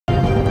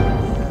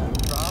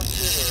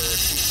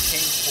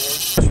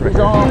right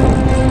here.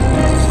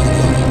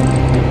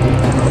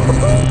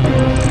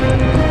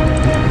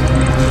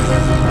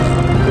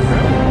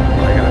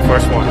 I got the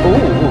first one.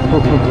 Ooh.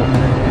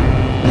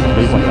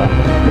 Big one, huh?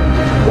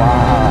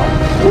 Wow.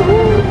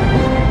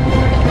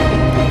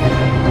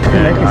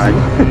 Yeah, guys.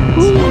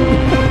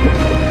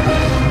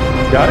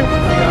 Got it?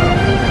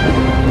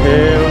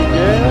 Hell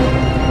yeah.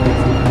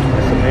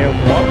 That's a male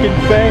fucking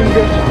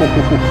banger.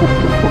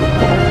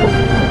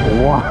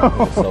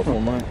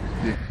 Wow.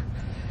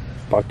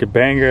 Bucket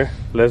banger.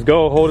 Let's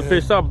go. Hold the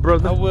fish up,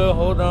 brother. I will.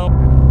 Hold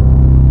on.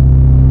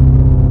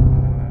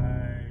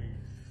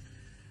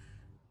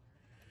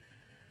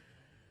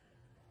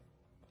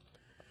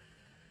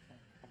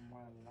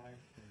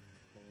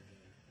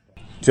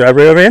 Should I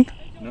reel him in?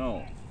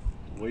 No.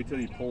 Wait till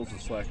he pulls the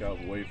slack out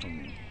away from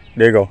me.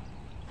 There you go.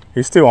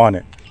 He's still on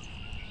it.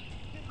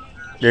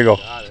 There you go.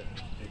 Got it.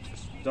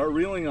 Start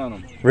reeling on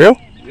him. Reel?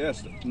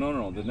 Yes.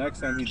 No. The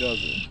next time he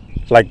does it.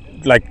 Like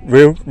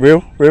reel.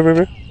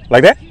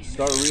 Like that?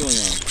 Start reeling on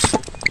him.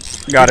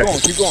 Got it.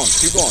 Keep going.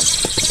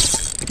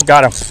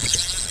 Got him.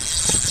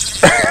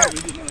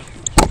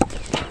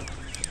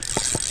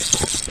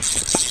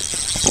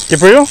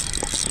 Keep reel?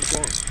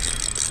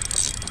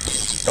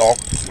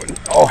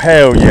 Oh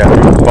hell yeah.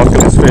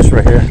 Bucket this fish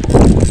right here.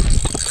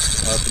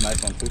 That's a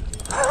nice one too.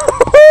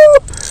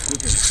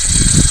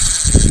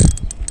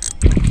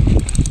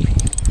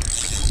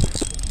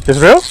 Is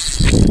it real?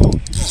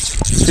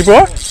 Keep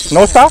going?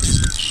 No stop?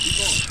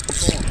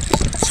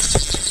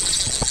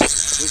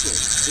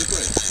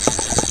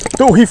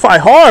 Dude, he fight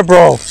hard,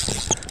 bro.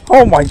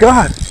 Oh my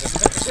god.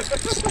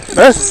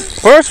 That's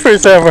first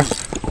fish ever.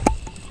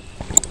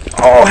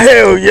 Oh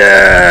hell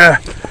yeah.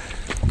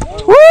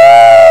 Woo!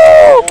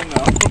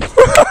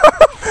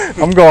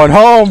 I'm going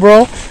home,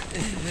 bro.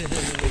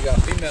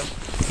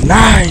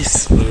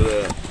 Nice. Look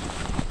at that.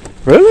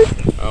 Really?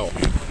 Oh.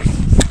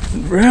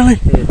 Really?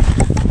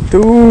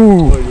 Dude.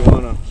 Oh, you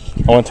wanna?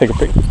 I want to take a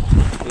pic. Yeah.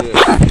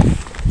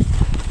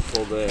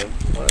 Hold that.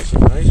 Oh, that's a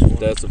nice one.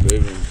 That's a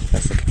big one.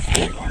 That's a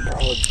big one, bro.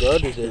 Oh, it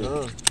gutted it,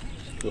 huh?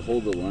 You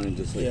hold the line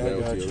just like that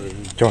with the other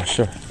hand. Josh,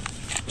 sure.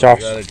 Josh,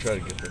 You gotta try to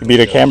get you be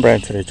the camera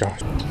in today,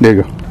 Josh. There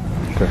you go.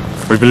 Okay.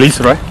 We release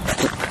it, right?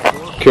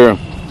 Karen.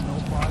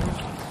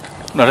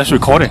 No, that's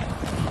recording.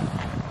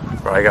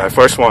 Bro, I got the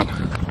first one.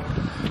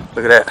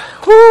 Look at that.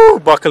 Woo!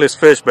 Bucketless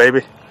fish,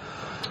 baby.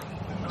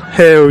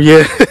 Hell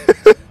yeah.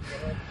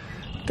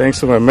 Thanks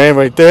to my man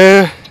right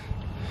there.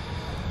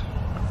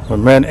 My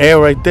man Air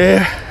right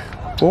there.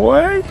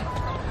 Boy.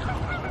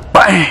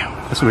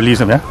 Bam! Let's release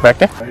him, yeah? Back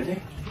there.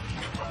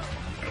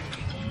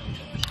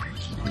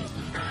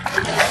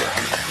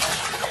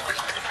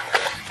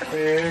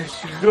 There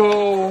you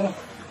go.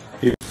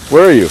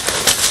 Where are you?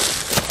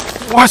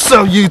 What's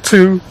up,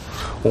 YouTube?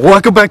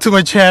 Welcome back to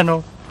my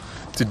channel.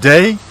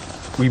 Today,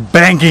 we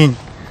banging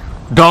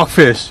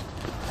dogfish.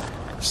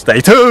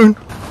 Stay tuned.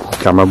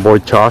 Got my boy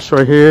Josh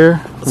right here.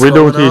 What's We're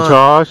doing going to you, on?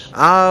 Josh.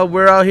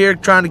 We're out here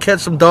trying to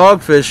catch some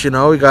dogfish, you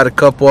know. We got a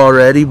couple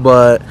already,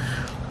 but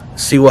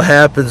see what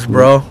happens,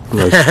 bro.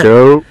 Let's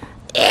go.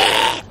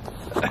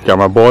 Got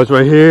my boys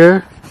right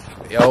here.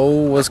 Yo,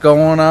 what's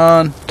going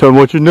on? Tell them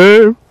what your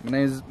name.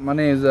 My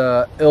name's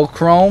Il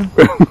Chrome.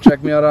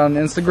 Check me out on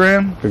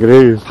Instagram. Look at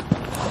these.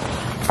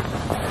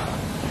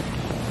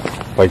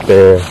 Right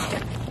there.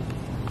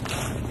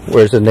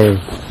 Where's the name?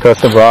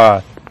 Custom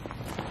rod.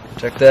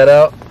 Check that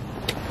out.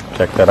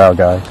 Check that out,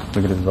 guys.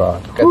 Look at this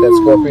rod. Got that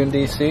Scorpion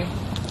DC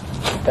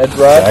head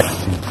rod.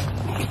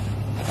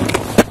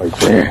 Right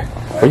there.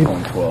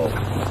 iPhone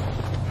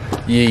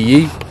 12.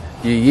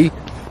 Yee.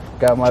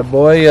 Got my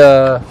boy,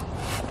 the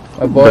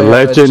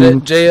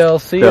legend.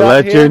 JLC. The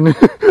legend.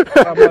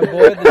 Got my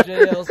boy, the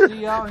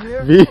JLC out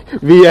here.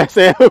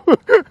 VSL.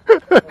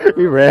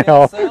 He ran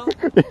off.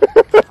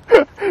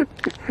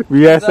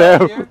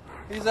 VSL.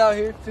 He's out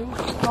here too.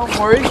 Don't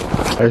worry.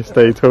 Hey,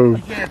 stay tuned.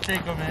 You can't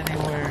take him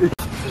anywhere.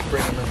 Just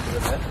bring him into the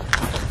net.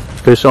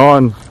 Fish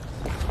on.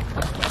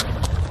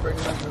 Bring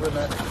him into the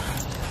net.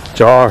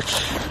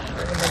 Josh.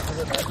 Bring him into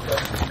the net.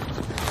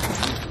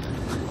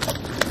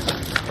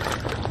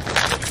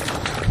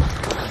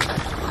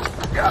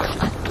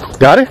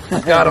 Got it?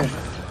 Got him.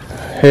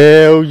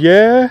 Hell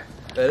yeah.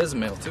 That is a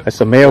male too. That's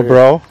a male,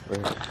 bro.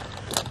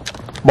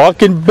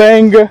 Bucket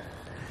banger.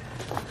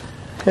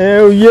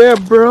 Hell yeah,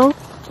 bro.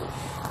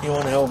 You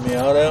want to help me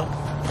out, Al?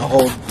 I'll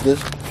hold this.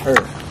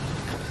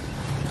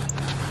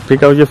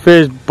 Pick up your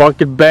fish,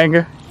 bucket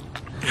banger.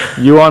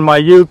 You on my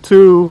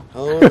YouTube.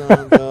 Hold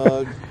on,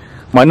 dog.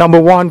 My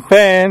 #1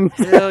 fan.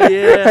 Hell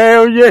yeah.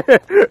 Hell yeah.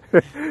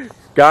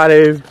 Got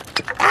it.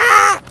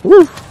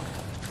 Woo.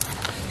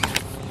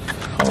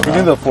 Give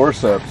me the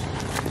forceps.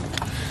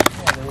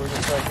 Yeah, they were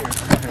just right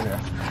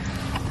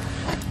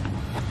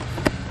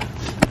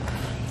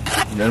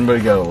here.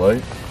 Anybody got a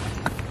light?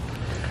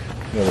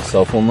 You got a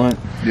cell phone light?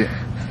 Yeah.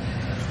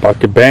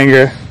 Bucket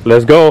banger.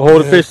 Let's go.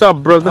 Hold the fish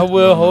up, brother. I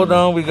will. Hold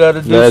on. We got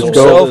to do Let's some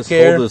go.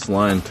 self-care. Hold this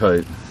line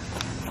tight.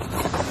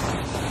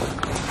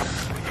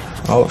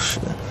 Oh,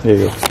 shit. There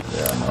you go.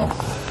 Yeah, no.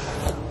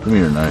 Give me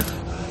your knife.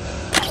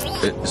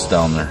 It's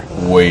down there.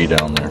 Way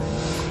down there.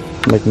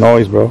 Make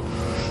noise, bro.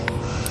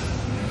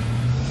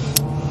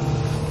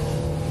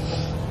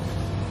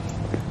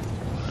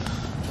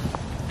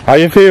 How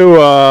you feel,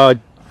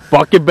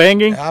 bucket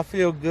banging? I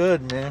feel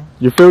good, man.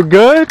 You feel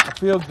good? I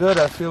feel good.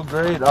 I feel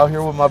great. Out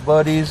here with my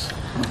buddies.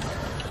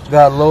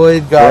 Got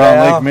Lloyd, got We're on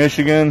Al. Lake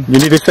Michigan. You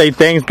need to say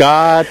thanks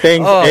God,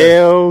 thanks Oh.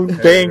 L,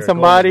 thanks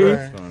somebody.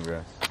 Golden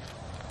grass.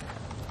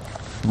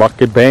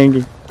 Bucket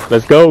banging.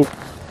 Let's go.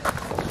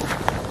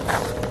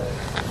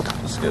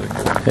 Let's get it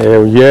good.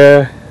 Hell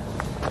yeah.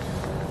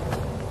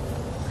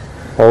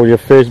 Hold your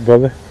fish,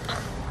 brother.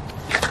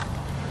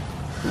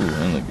 Ooh,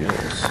 and the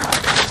gills.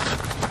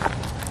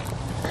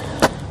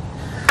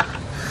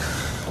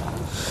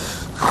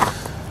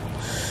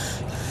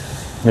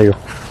 There you go.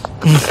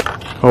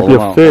 Hold Hold your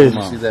on, fish.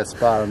 hold on. See that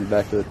spot on the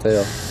back of the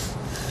tail?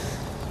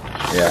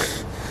 Yeah.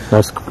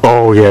 That's,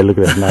 oh yeah, look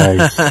at that.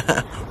 Nice.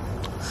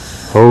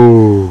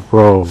 Oh,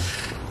 bro.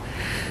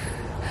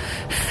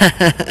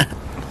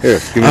 Here,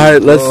 give me, All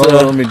right, let's,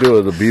 let me do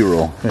it as a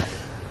B-roll.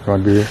 Go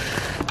on, B.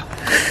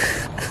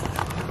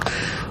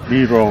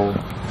 B-roll.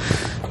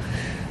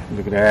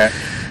 Look at that.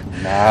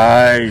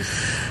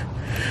 Nice.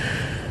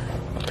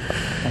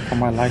 How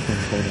come I like him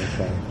so that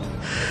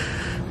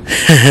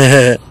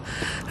side?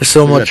 It's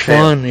so Look at much that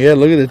tail. fun. Yeah,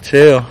 look at the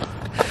tail.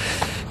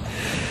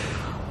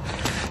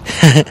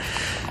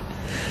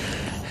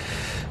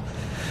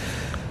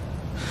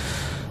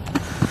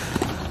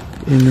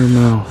 In your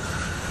mouth.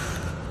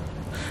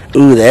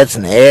 Ooh, that's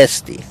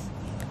nasty.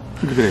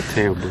 Look at that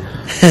tail, bro.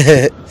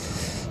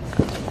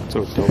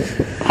 So dope.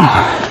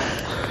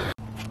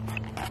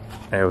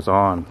 It was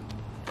on.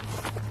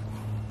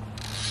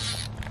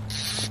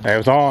 It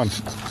was on.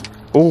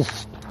 Ooh.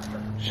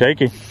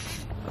 Shaking.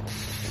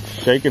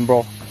 Shaking,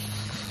 bro.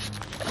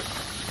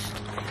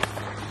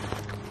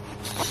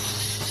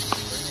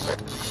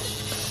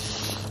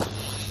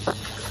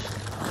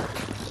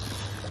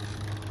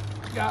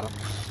 Got him.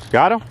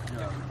 Got him?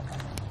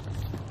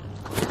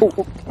 Ooh,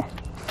 ooh.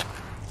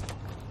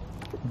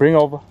 Bring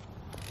over.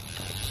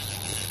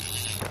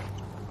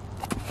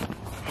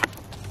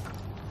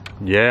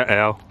 Yeah,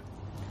 Al.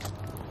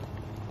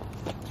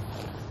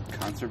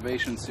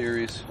 Conservation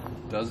series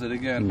does it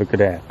again. Look at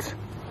that.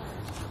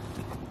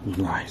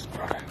 Nice,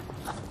 brother.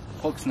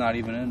 Hook's not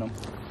even in them.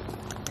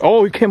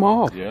 Oh, he came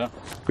off. Yeah.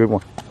 Good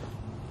one.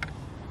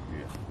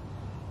 Yeah.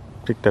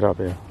 Pick that up,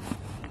 yeah.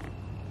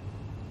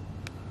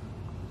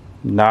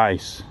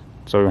 Nice.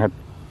 So we had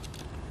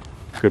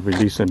good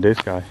release on this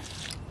guy.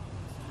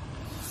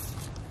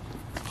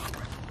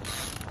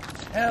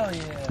 Hell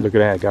yeah. Look at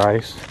that,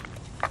 guys.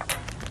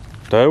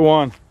 Third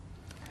one.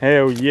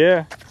 Hell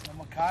yeah.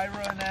 Some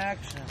Kyra in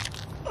action.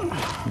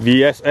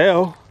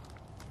 VSL.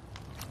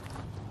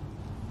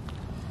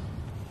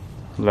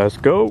 Let's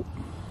go.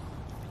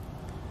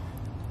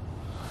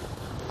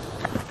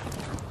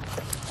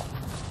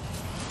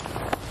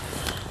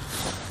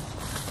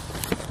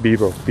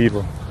 B-roll,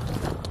 B-roll.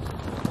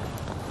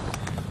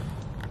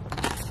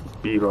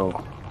 B-roll.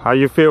 How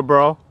you feel,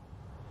 bro?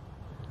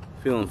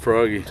 Feeling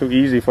froggy. Too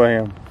easy for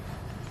him.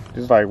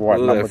 This is like what?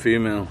 Look at Number? that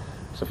female.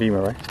 It's a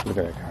female, right? Look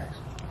at that, guys.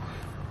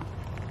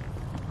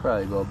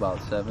 Probably go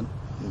about 7.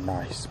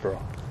 Nice, bro.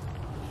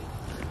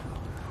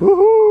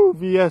 Woohoo!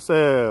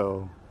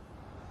 VSL.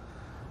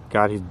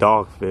 Got his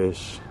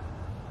dogfish.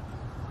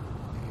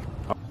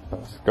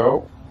 Let's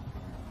go.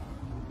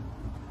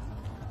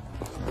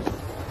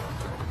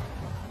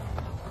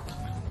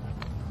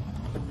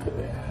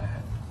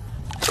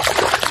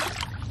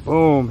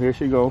 Boom, here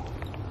she go.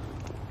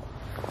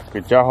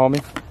 Good job,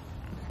 homie.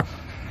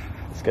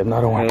 Let's get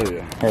another one. Hell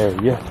yeah.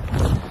 Hell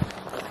yeah.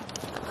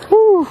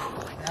 Woo!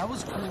 That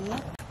was cool.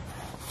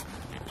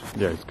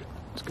 Yeah, it's good.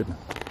 It's good now.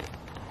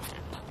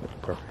 That's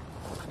perfect.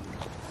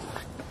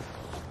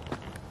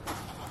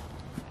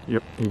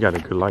 Yep, you got a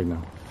good light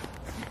now.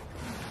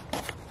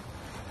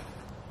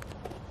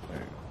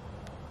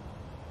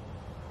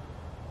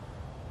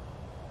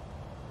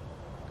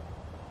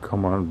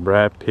 Come on,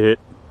 Brad Pitt.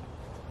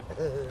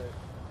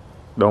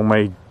 Don't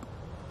make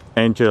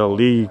Angela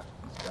Lee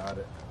Got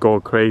it. go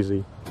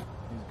crazy.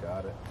 He's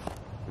got it.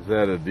 Is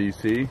that a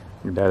DC?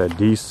 Is that a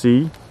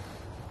DC?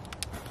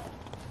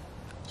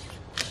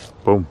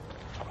 Boom.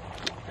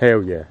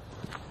 Hell yeah.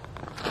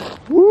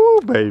 Woo,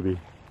 baby.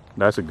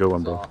 That's a good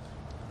one, bro.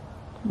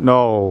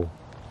 No.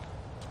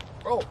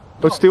 Oh,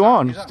 But still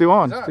on, still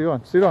on, still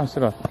on, still on,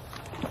 still on.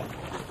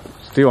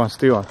 Still on,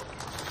 still on.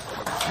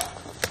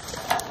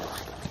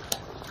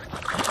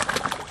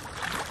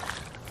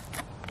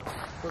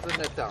 put the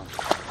net down.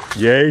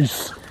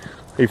 Yes.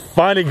 He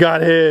finally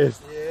got his.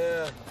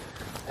 Yeah.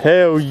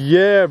 Hell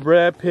yeah,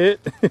 Brad Pitt.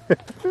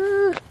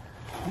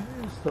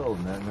 Just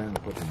told that man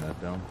to put the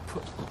net down.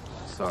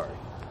 Sorry.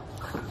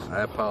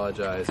 I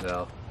apologize,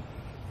 Al.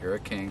 You're a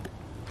king.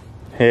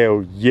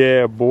 Hell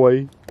yeah,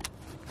 boy.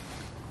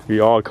 We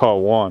all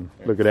caught one.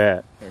 Look at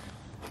that.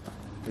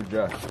 Good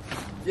job.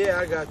 Yeah,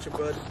 I got you,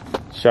 bud.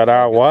 Shout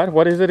out what?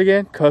 What is it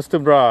again?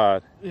 Custom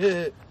Rod.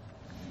 Yeah.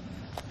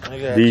 I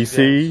got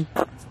DC.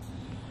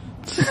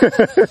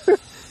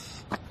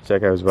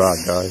 Check out his rod,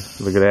 guys.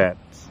 Look at that.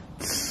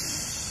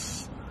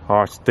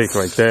 Hard stick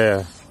right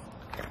there.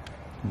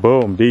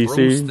 Boom,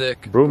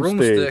 DC.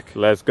 Broomstick.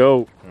 Let's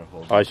go.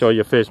 I'll show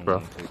you fish,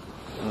 bro.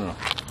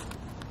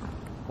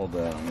 Hold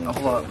that.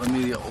 Hold on, let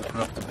me open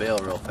up the bail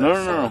real fast.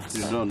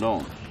 No. Dude,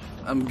 don't.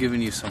 I'm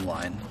giving you some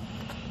line.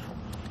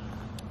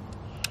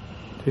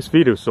 His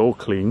video is so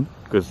clean,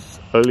 because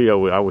earlier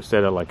I was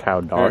said it like how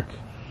dark. Here.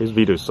 His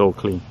video is so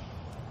clean.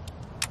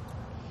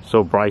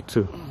 So bright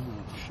too.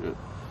 Shit.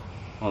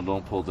 Oh,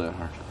 don't pull that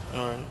hard.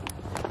 Alright.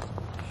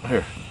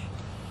 Here.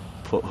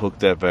 Hook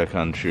that back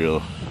on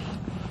Sheila.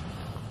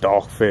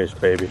 Dogfish,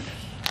 baby.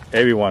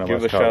 Every one of us.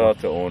 Give a shout out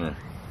to owner.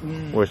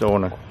 Where's the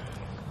owner?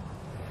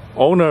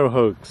 Owner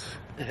hooks.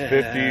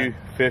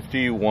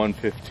 50,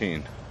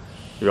 115.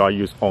 You all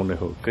use owner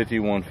hook. 50,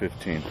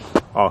 115.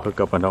 I'll hook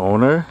up on the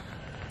owner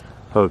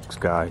hooks,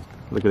 guys.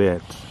 Look at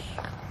that.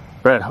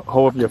 Brad,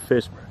 hold up your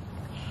fish.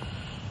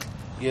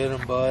 Get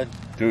him, bud.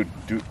 Dude,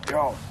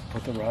 yo,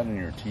 put the rod in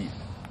your teeth.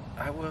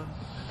 I will.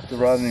 Put the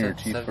rod in your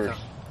teeth Set it first.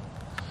 down.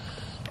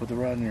 Put the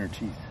rod in your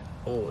teeth.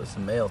 Oh, it's a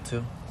male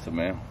too. It's a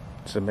male.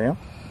 It's a male?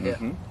 Yeah.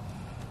 Mm-hmm.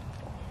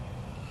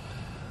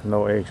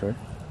 No eggs, right?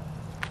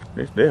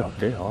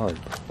 They're hard.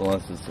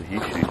 Unless it's a he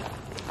sheep.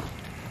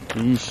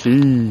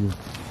 Easy.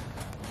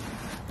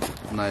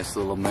 Nice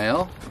little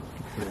male.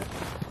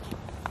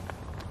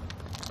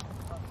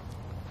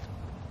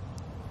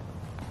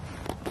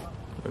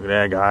 Look at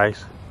that,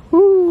 guys.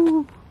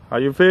 Woo! How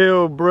you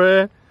feel,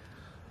 bruh?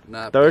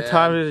 Not Third bad.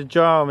 time is a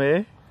charm,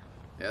 eh?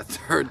 Yeah,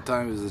 third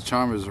time is the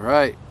charm is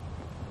right.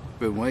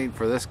 Been waiting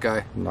for this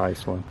guy.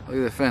 Nice one. Look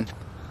at the fin.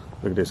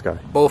 Look at this guy.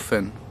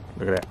 Bowfin.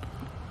 Look at that.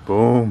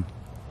 Boom.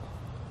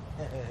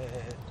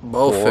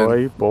 Bowfin.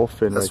 Boy,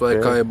 bowfin. That's right why I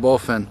there. call you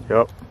bowfin.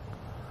 Yep.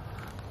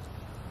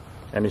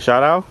 Any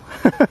shout out?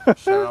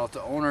 Shout out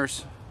to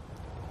owners.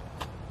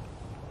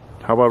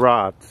 How about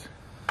rods?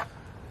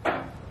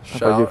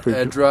 Shout about you out for-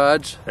 edge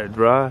rods. Head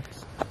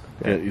rods.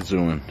 Yeah, you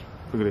zoom in.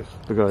 Look at this.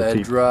 Look at the Edge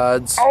teeth.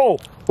 rods. Oh!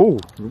 Oh!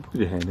 You put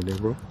your hand in there,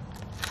 bro.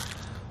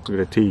 Look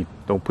at the teeth.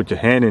 Don't put your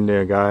hand in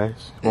there,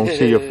 guys. Won't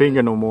see your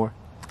finger no more.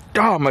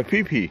 Oh, my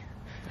pee-pee.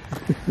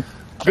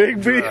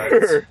 Big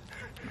beaver.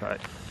 Right.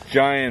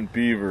 Giant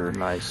beaver.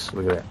 Nice.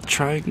 Look at that.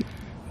 Try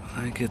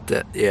and get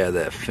that. Yeah,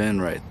 that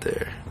fin right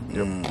there.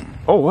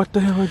 Oh, what the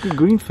hell? Like a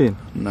green fin.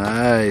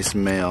 Nice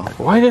male.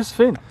 Why this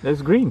fin?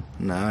 That's green.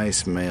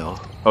 Nice male.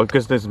 Oh,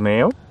 because there's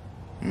male?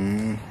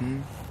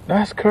 Mm-hmm.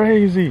 That's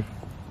crazy.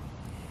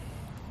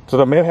 So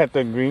the male had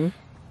the green?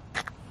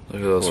 Look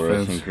at those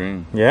Fluorescent fins.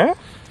 green. Yeah?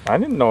 I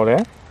didn't know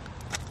that.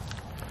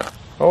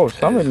 Oh,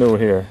 something new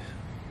here.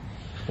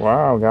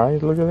 Wow,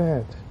 guys, look at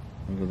that.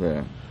 Look at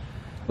that.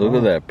 Look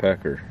at that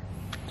pecker.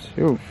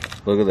 Shoot.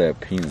 Look at that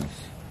penis.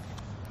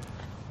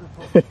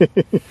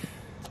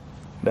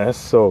 That's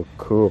so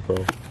cool,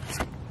 bro.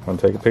 Want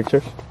to take a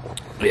picture?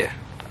 Yeah.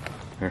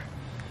 Here.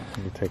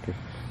 Let me take it.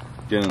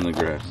 Get in the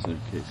grass in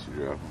case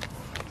you drop them.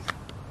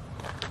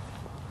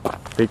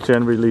 Picture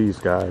and release,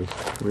 guys.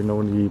 We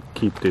don't need to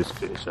keep this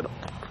fish at all.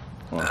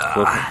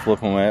 Well, flip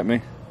them at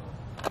me.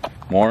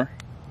 More.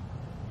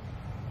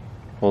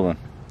 Hold on.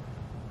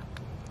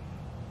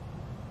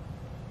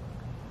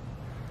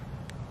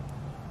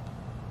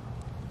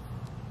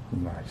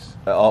 Nice.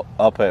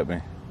 Up at me.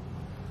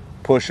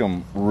 Push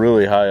them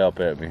really high up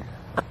at me.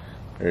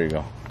 There you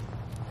go.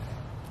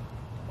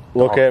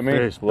 Look at me.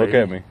 Fish, Look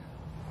baby.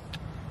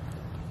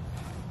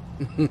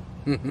 at me.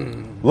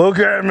 Look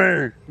at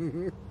me.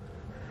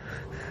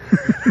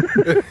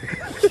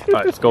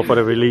 Alright, let's go for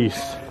the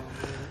release.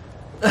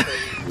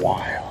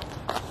 Wild.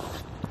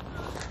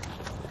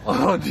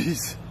 Oh,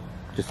 jeez.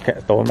 Just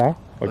throw them down?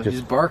 Or He's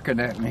just barking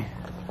at me.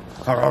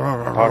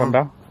 pot them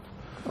down?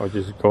 Or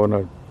just go in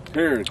a...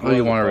 Here. Oh,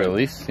 you want to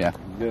release? Yeah.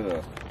 Get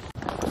a.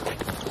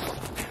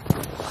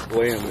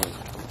 Lay him in.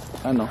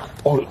 I know.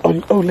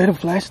 Oh, let him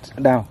flash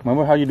down.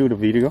 Remember how you do the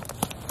video?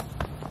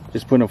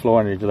 Just put on the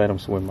floor and you let him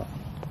swim up.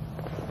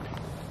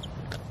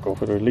 Go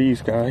for the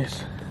release,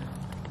 guys.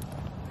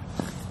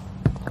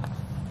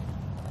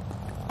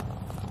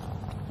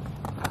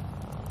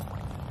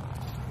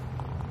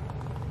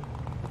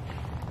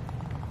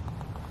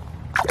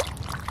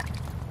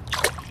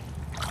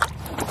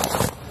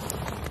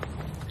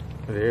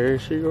 There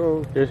she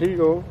goes. There he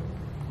goes.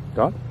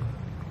 Done?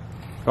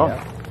 Done.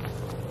 Yeah.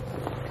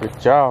 Good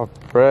job,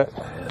 Brett.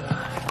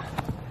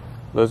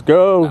 Let's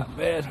go. Not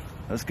bad.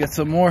 Let's get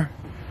some more.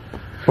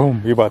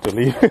 Boom, you about to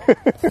leave.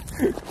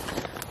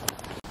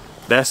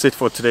 That's it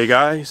for today,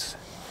 guys.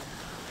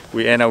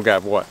 We end up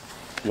got what?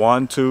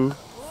 1, 2,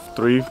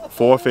 3,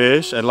 4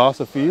 fish and lost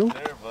a few.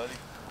 There, buddy.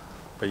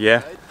 But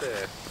yeah, Right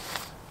there.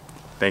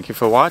 thank you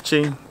for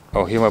watching.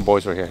 Oh, here my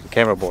boys right here. The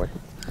camera boy.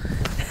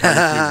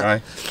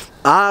 Guy.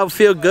 I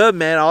feel good,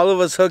 man. All of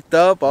us hooked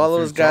up. All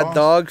of us got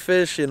Jaws.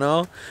 dogfish, you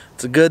know.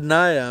 It's a good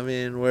night. I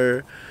mean,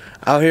 we're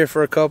out here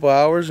for a couple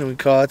hours and we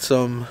caught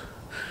some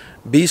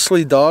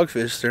beastly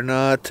dogfish. They're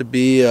not to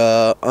be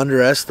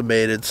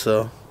underestimated,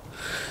 so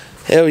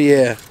hell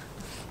yeah.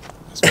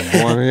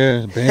 More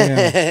here.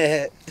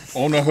 Bam.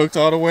 On the hooks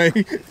all the way.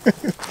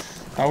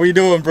 How we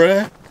doing,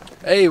 Brad?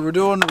 Hey, we're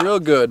doing real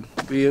good.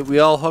 We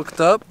all hooked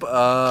up.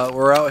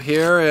 We're out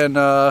here in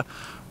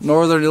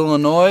northern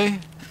Illinois,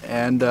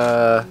 and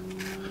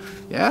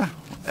yeah,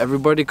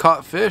 everybody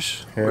caught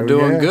fish. We're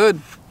doing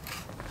good.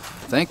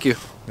 Thank you.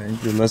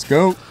 Thank you. Let's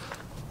go.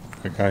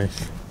 Okay,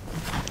 guys.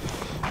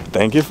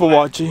 Thank you for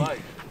watching.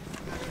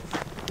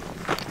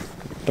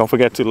 Don't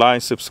forget to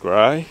like,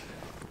 subscribe.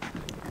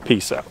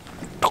 Peace out.